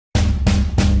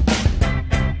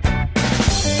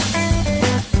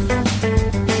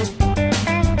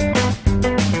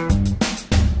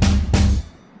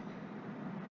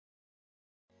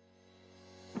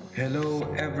Hello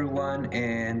everyone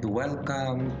and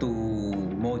welcome to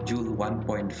module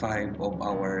 1.5 of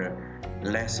our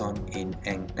lesson in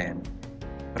Eng 10,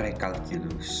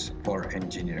 Precalculus for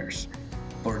engineers.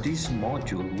 For this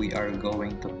module, we are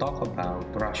going to talk about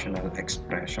rational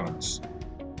expressions.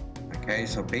 Okay,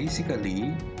 so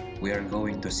basically, we are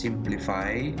going to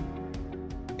simplify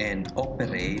and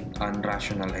operate on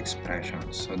rational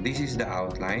expressions. So this is the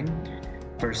outline.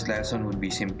 First lesson would be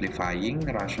simplifying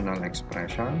rational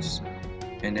expressions,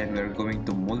 and then we're going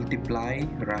to multiply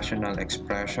rational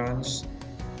expressions,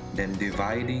 then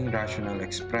dividing rational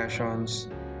expressions,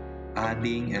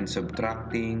 adding and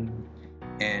subtracting,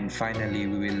 and finally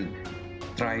we will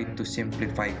try to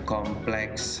simplify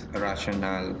complex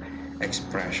rational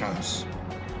expressions.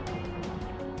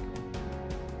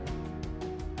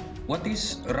 What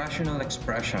is rational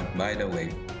expression, by the way?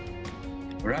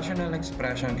 Rational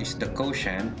expression is the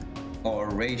quotient or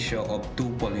ratio of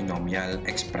two polynomial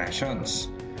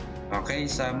expressions. Okay,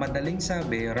 sa madaling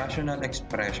sabi, rational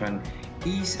expression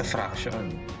is a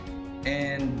fraction.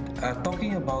 And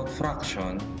talking about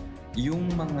fraction, yung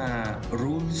mga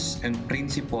rules and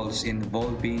principles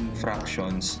involving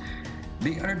fractions,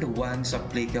 they are the ones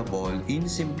applicable in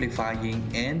simplifying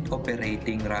and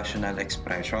operating rational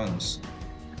expressions.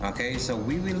 Okay, so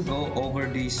we will go over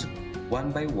these one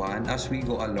by one as we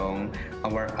go along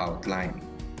our outline.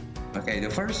 Okay, the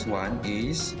first one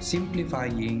is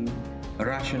simplifying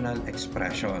rational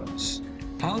expressions.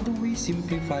 How do we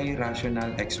simplify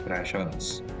rational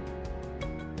expressions?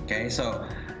 Okay, so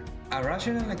a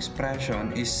rational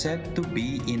expression is said to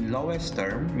be in lowest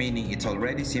term, meaning it's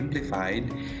already simplified,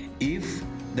 if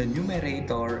the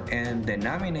numerator and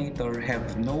denominator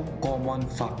have no common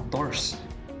factors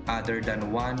other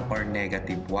than 1 or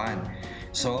negative 1.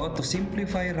 So, to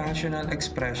simplify rational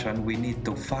expression, we need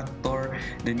to factor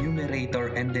the numerator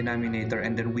and denominator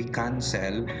and then we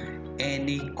cancel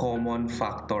any common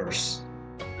factors.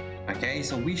 Okay,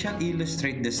 so we shall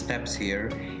illustrate the steps here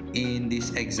in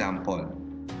this example.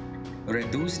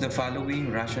 Reduce the following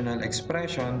rational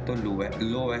expression to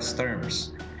lowest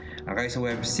terms. Okay, so we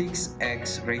have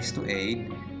 6x raised to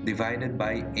 8 divided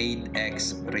by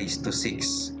 8x raised to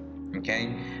 6.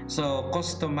 Okay, so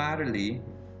customarily,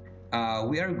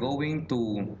 we are going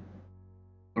to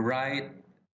write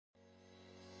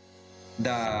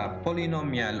the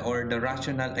polynomial or the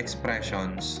rational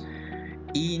expressions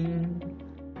in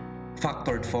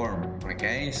factored form.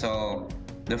 Okay, so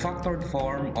the factored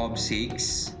form of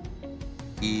 6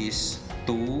 is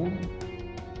 2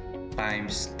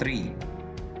 times 3,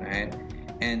 right?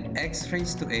 And x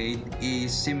raised to 8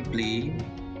 is simply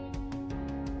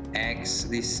x.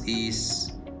 This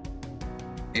is,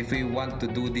 if we want to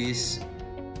do this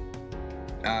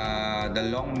the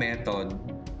long method,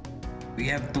 we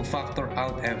have to factor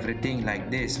out everything like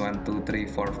this: 1 2 3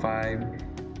 4 5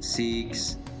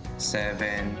 6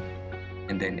 7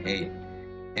 and then 8.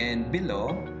 And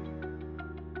below,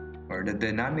 for the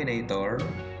denominator,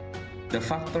 the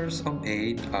factors of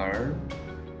 8 are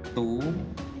 2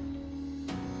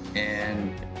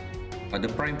 and the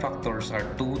prime factors are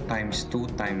 2 times 2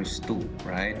 times 2,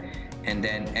 right? And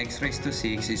then x raised to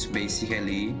 6 is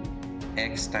basically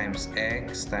x times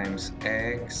x times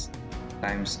x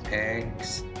times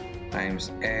x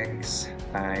times x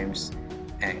times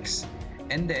x.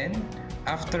 And then,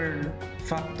 after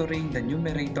factoring the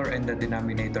numerator and the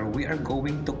denominator, we are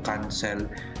going to cancel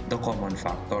the common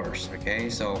factors. Okay?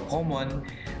 So, common,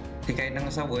 tikay nang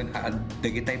sawon,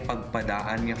 dagitay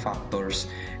pagpadaan nga factors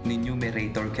ni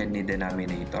numerator ken ni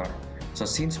denominator. So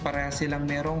since pareha silang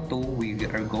merong 2, we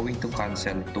are going to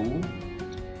cancel 2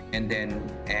 and then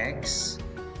x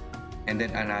and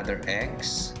then another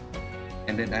x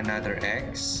and then another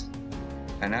x,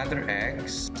 another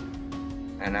x,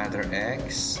 another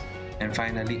x, and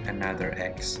finally another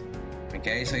x.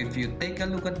 Okay, so if you take a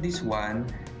look at this one,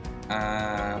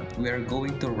 we are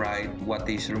going to write what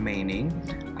is remaining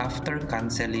after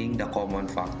canceling the common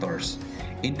factors.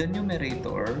 In the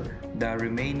numerator, the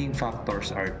remaining factors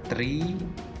are 3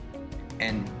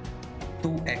 and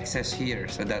 2 x's here.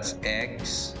 So that's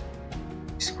x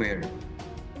squared.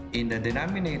 In the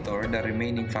denominator, the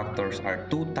remaining factors are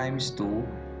 2 times 2.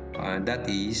 That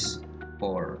is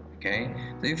 4. Okay?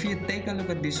 So if you take a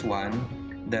look at this one,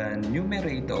 the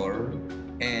numerator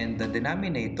and the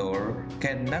denominator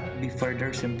cannot be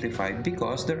further simplified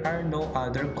because there are no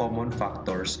other common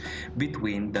factors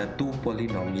between the two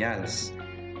polynomials.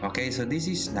 Okay, so this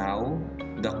is now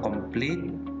the complete,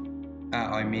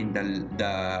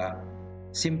 the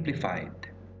simplified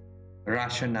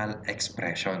rational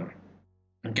expression.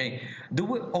 Okay, do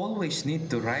we always need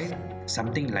to write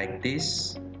something like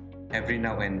this every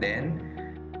now and then?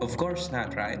 Of course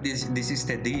not, right? This is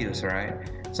tedious, right?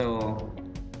 So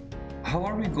how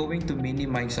are we going to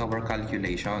minimize our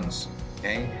calculations?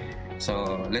 Okay,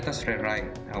 so let us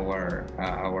rewrite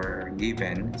our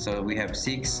given. So we have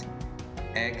 6x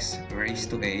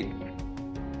raised to 8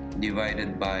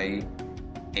 divided by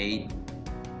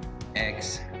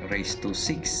 8x raised to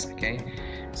 6. Okay,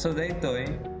 so daytoy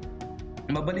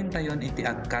mabalintayon iti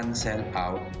ag-cancel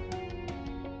out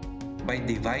by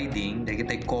dividing. Dahil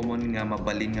kita'y common nga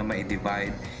mabalin nga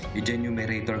ma-divide yung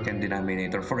numerator and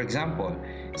denominator. For example,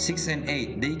 6 and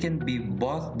 8, they can be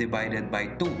both divided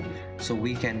by 2. So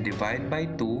we can divide by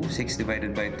 2. 6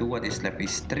 divided by 2, what is left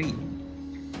is 3.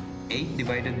 8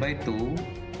 divided by 2,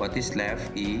 what is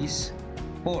left is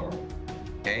 4.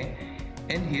 Okay?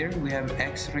 And here we have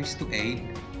x raised to 8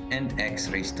 and x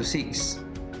raised to 6.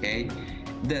 Okay?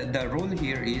 The rule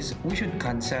here is we should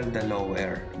cancel the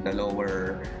lower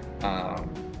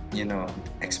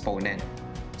exponent.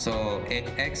 So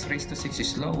x raised to 6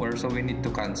 is lower, so we need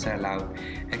to cancel out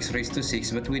x raised to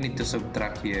 6, but we need to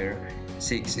subtract here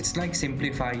 6. It's like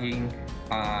simplifying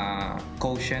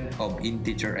quotient of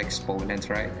integer exponents,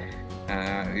 right?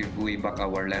 If we back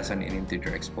our lesson in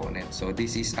integer exponents. So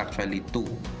this is actually 2,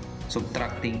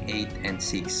 subtracting 8 and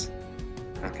 6.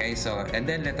 Okay, so and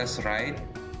then let us write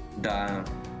the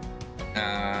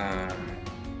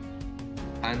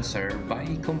answer by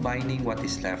combining what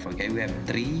is left. Okay, we have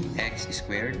 3x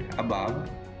squared above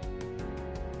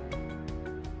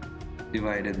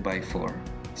divided by 4.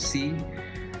 See,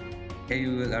 okay,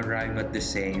 you will arrive at the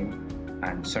same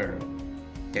answer.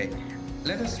 Okay,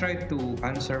 let us try to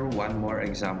answer one more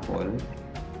example.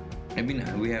 I mean,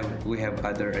 we have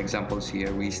other examples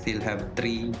here. We still have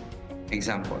 3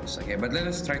 examples. Okay, but let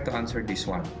us try to answer this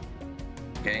one.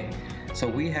 Okay, so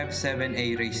we have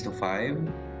 7a raised to 5,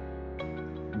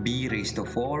 b raised to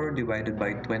 4 divided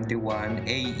by 21,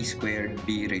 a squared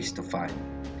b raised to 5.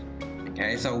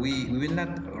 Okay, so we will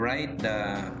not write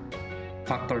the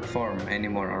factored form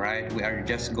anymore, alright? We are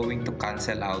just going to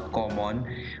cancel out common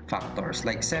factors.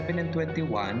 Like 7 and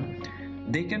 21,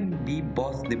 they can be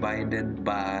both divided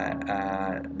by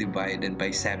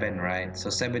 7, right? So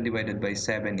 7 divided by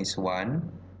 7 is 1.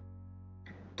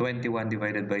 21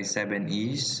 divided by 7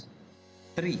 is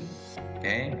 3.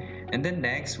 Okay, and then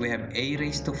next we have a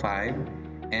raised to 5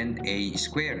 and a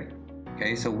squared.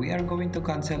 Okay, so we are going to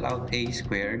cancel out a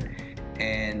squared,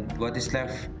 and what is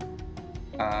left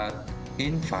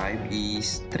in 5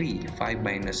 is 3. 5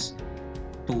 minus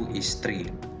 2 is 3.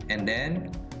 And then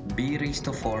b raised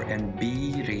to 4 and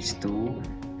b raised to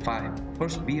 5. Of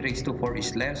course, b raised to 4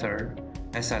 is lesser,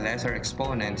 as a lesser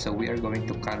exponent, so we are going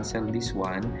to cancel this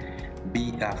one.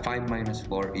 5 minus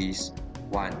 4 is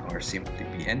 1, or simply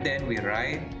b. And then we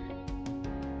write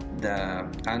the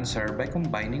answer by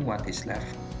combining what is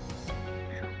left.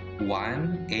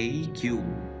 1a cubed.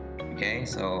 Okay,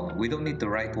 so we don't need to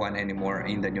write 1 anymore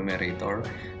in the numerator.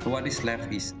 So what is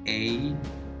left is a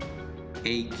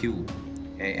cubed.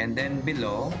 Okay, and then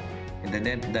below, in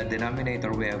the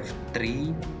denominator, we have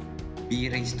 3 b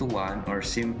raised to 1, or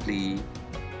simply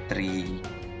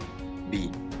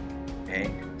 3b. Okay,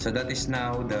 so that is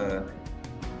now the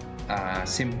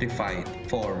simplified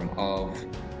form of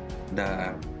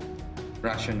the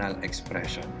rational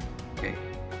expression. Okay,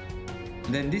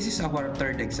 then this is our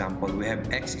third example. We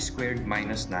have x squared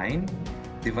minus 9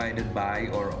 divided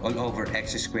by, or all over,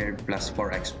 x squared plus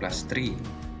 4x plus 3.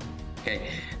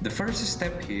 Okay, the first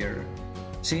step here,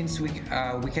 since we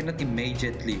cannot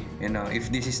immediately, if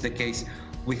this is the case,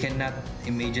 we cannot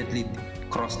immediately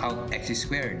cross out x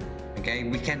squared. Okay,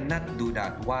 we cannot do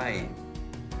that. Why?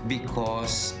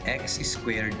 Because x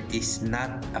squared is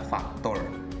not a factor.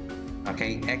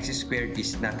 Okay, x squared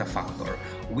is not a factor.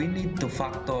 We need to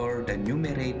factor the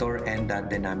numerator and the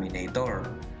denominator.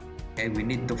 Okay, we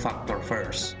need to factor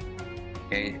first.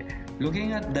 Okay,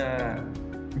 looking at the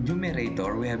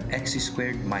numerator, we have x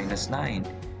squared minus 9.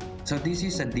 So this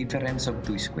is a difference of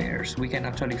 2 squares. We can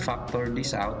actually factor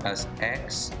this out as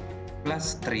x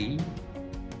plus 3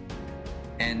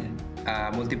 and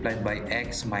multiplied by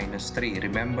x minus 3.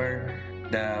 Remember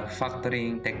the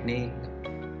factoring technique,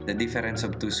 the difference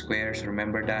of 2 squares,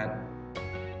 remember that?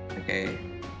 Okay,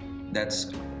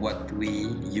 that's what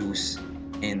we use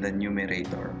in the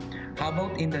numerator. How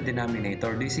about in the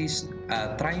denominator? This is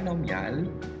a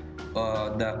trinomial.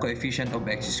 The coefficient of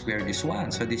x squared is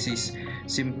 1. So this is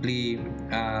simply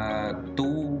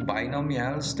 2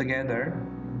 binomials together.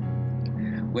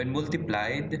 When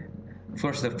multiplied, of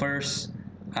course, the first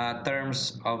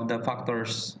terms of the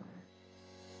factors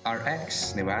are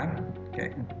x, di ba?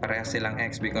 Okay, parehas silang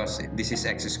x because this is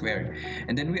x squared.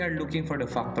 And then we are looking for the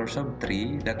factors of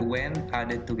 3 that when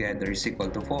added together is equal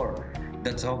to 4.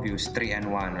 that's obvious, 3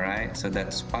 and 1, right? So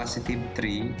that's positive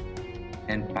 3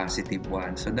 and positive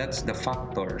 1. So that's the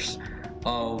factors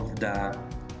of the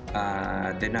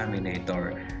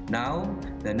denominator. Now,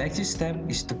 the next step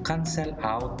is to cancel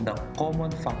out the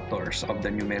common factors of the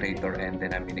numerator and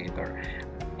denominator.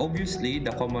 Obviously,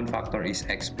 the common factor is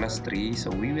x plus 3,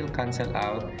 so we will cancel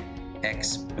out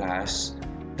x plus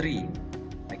 3.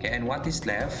 Okay, and what is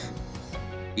left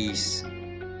is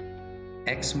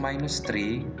x minus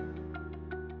 3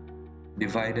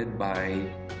 divided by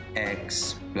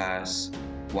x plus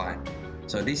 1.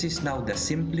 So this is now the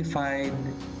simplified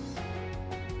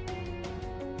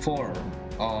form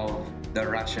of the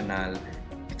rational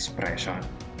expression.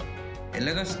 And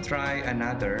let us try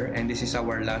another, and this is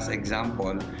our last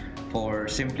example for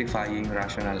simplifying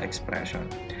rational expression.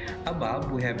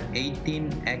 Above, we have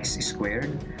 18x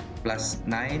squared plus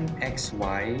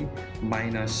 9xy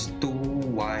minus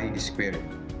 2y squared.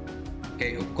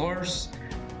 Okay, of course,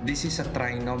 this is a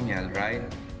trinomial, right?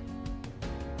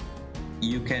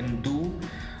 You can do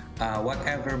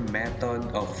whatever method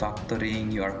of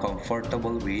factoring you are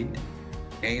comfortable with.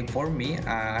 Okay, for me,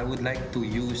 I would like to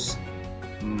use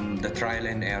the trial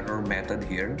and error method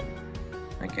here.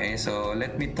 Okay, so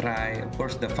let me try. Of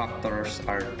course, the factors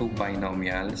are two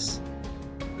binomials.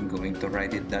 I'm going to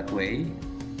write it that way.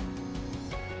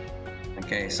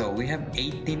 Okay, so we have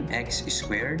 18x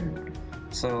squared.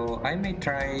 So I may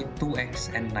try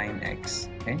 2x and 9x.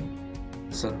 Okay,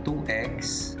 so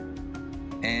 2x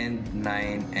and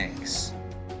 9x.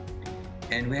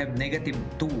 And we have negative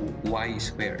 2y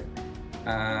squared.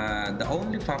 The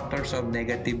only factors of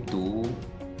negative 2,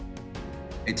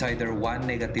 it's either 1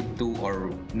 negative 2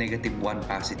 or negative 1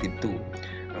 positive 2.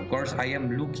 Of course, I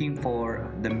am looking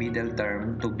for the middle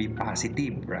term to be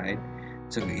positive, right?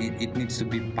 So it needs to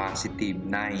be positive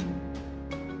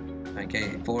 9.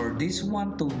 Okay, for this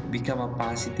one to become a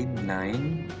positive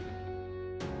 9,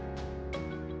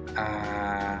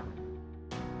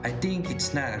 I think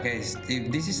it's not. Okay,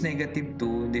 if this is negative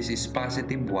 2, this is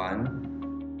positive 1.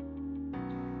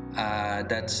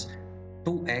 That's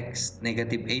 2x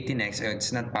negative 18x.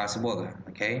 It's not possible.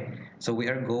 Okay, so we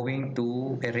are going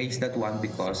to erase that one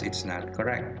because it's not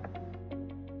correct.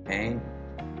 Okay,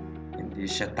 hindi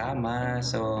siya tama.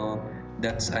 So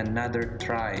that's another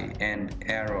try and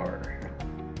error.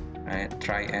 Right?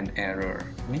 Try and error.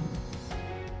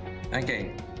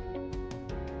 Okay.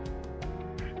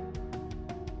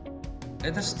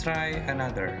 Let us try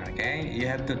another. Okay, you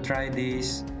have to try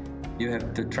this. You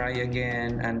have to try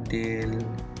again until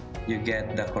you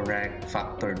get the correct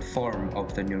factored form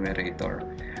of the numerator.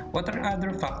 What are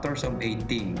other factors of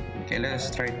 18? Okay, let's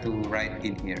try to write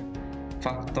in here.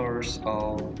 Factors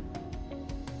of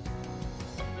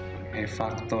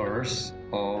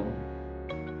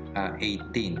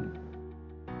 18.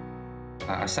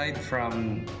 Aside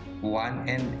from 1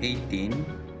 and 18,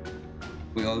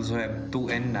 we also have 2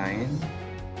 and 9.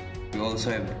 We also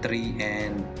have 3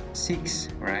 and 6,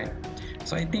 right?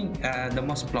 So I think the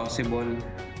most plausible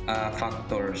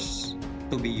factors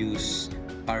to be used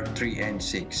are 3 and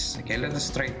 6. Okay, let us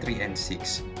try 3 and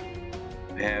 6.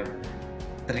 We have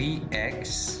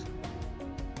 3x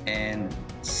and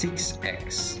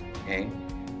 6x. Okay,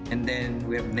 and then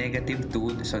we have negative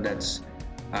 2. So that's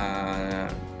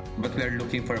but we are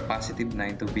looking for a positive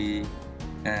 9 to be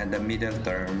the middle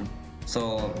term.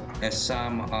 So as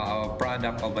some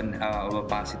product of a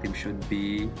positive should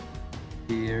be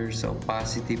here. So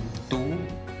positive 2.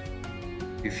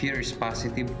 If here is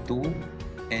positive 2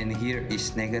 and here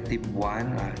is negative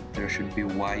 1, there should be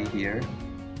y here.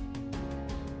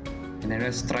 And then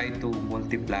let's try to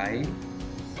multiply.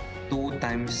 2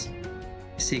 times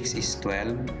 6 is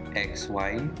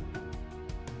 12xy,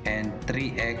 and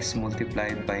 3x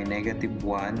multiplied by negative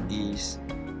 1 is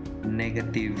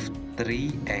negative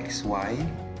 3xy.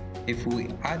 If we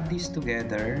add this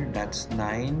together, that's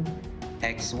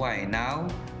 9xy. Now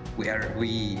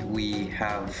we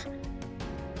have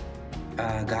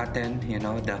gotten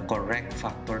the correct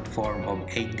factored form of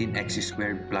 18x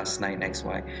squared plus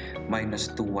 9xy minus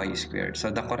 2y squared.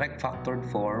 So the correct factored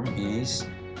form is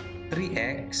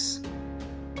 3x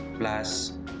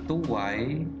plus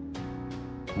 2y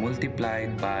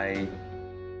multiplied by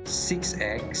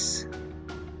 6x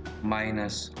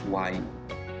minus y.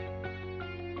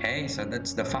 Okay, so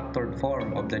that's the factored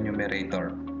form of the numerator.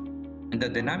 In the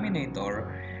denominator,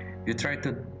 you try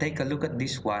to take a look at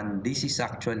this one. This is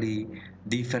actually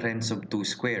difference of two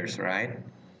squares, right?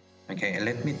 Okay,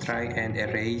 let me try and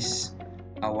erase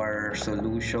our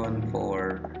solution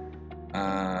for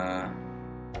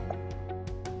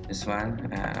this one.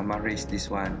 I'm gonna erase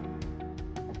this one.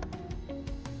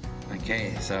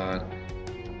 Okay, so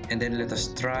and then let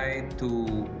us try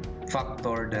to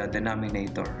factor the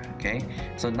denominator. Okay,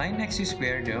 so 9x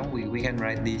squared, we can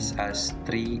write this as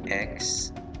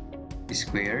 3x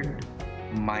squared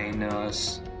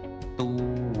minus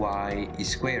 2y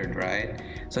squared, right?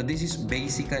 So this is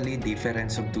basically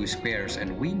difference of two squares,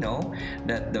 and we know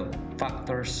that the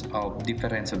factors of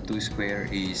difference of two square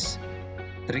is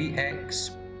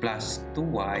 3x plus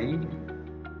 2y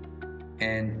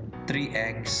and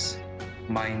 3x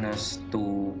minus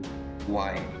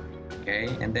 2y. Okay,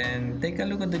 and then take a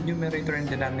look at the numerator and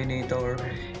denominator.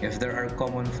 If there are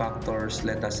common factors,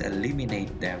 let us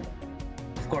eliminate them.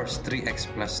 Of course,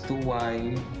 3x plus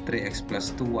 2y, 3x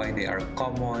plus 2y, they are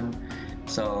common,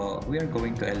 so we are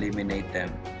going to eliminate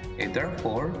them. Okay,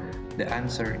 therefore, the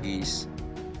answer is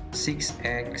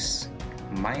 6x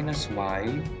minus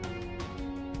y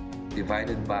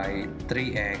divided by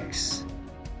 3x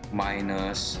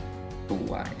minus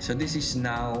 2y. So this is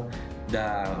now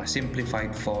the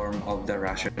simplified form of the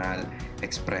rational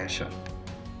expression.